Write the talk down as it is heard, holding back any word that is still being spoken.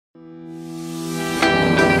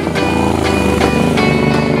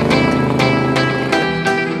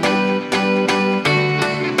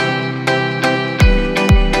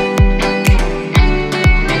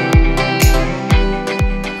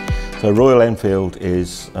So Royal Enfield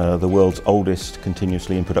is the world's oldest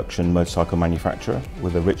continuously in production motorcycle manufacturer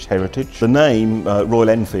with a rich heritage. The name Royal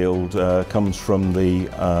Enfield comes from the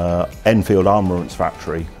Enfield Armaments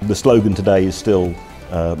factory. The slogan today is still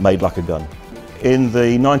made like a gun. In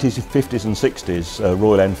the 1950s and 60s,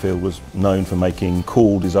 Royal Enfield was known for making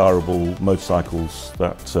cool, desirable motorcycles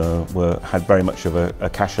that had very much of a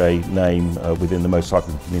cachet name within the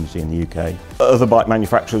motorcycling community in the UK. Other bike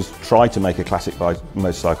manufacturers tried to make a classic bike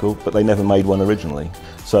motorcycle, but they never made one originally.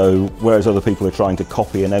 So whereas other people are trying to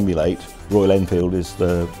copy and emulate, Royal Enfield is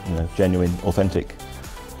the genuine, authentic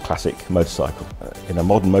classic motorcycle. In a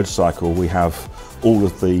modern motorcycle, we have all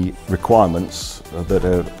of the requirements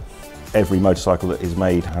that every motorcycle that is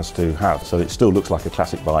made has to have. So it still looks like a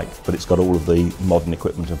classic bike, but it's got all of the modern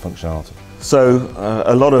equipment and functionality. So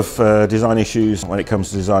a lot of design issues when it comes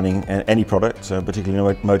to designing any product,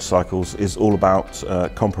 particularly motorcycles, is all about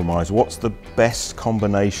compromise. What's the best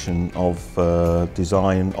combination of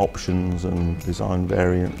design options and design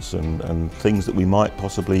variants and things that we might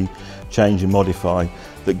possibly change and modify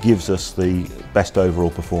that gives us the best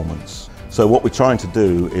overall performance? So what we're trying to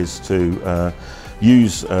do is to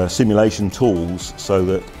use simulation tools so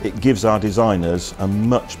that it gives our designers a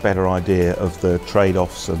much better idea of the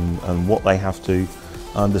trade-offs and what they have to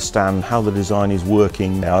understand, how the design is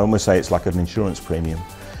working. I almost say it's like an insurance premium.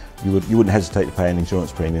 You wouldn't hesitate to pay an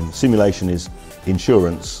insurance premium. Simulation is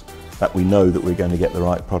insurance that we know that we're going to get the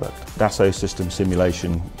right product. Dassault Systèmes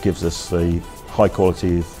simulation gives us the high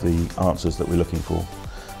quality of the answers that we're looking for.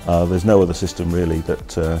 There's no other system really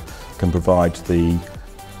that can provide the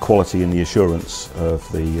quality and the assurance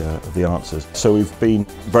of the answers. So we've been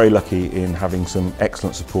very lucky in having some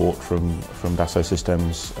excellent support from Dassault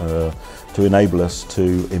Systèmes to enable us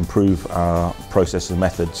to improve our process and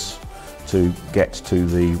methods to get to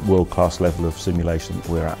the world-class level of simulation that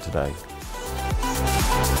we're at today.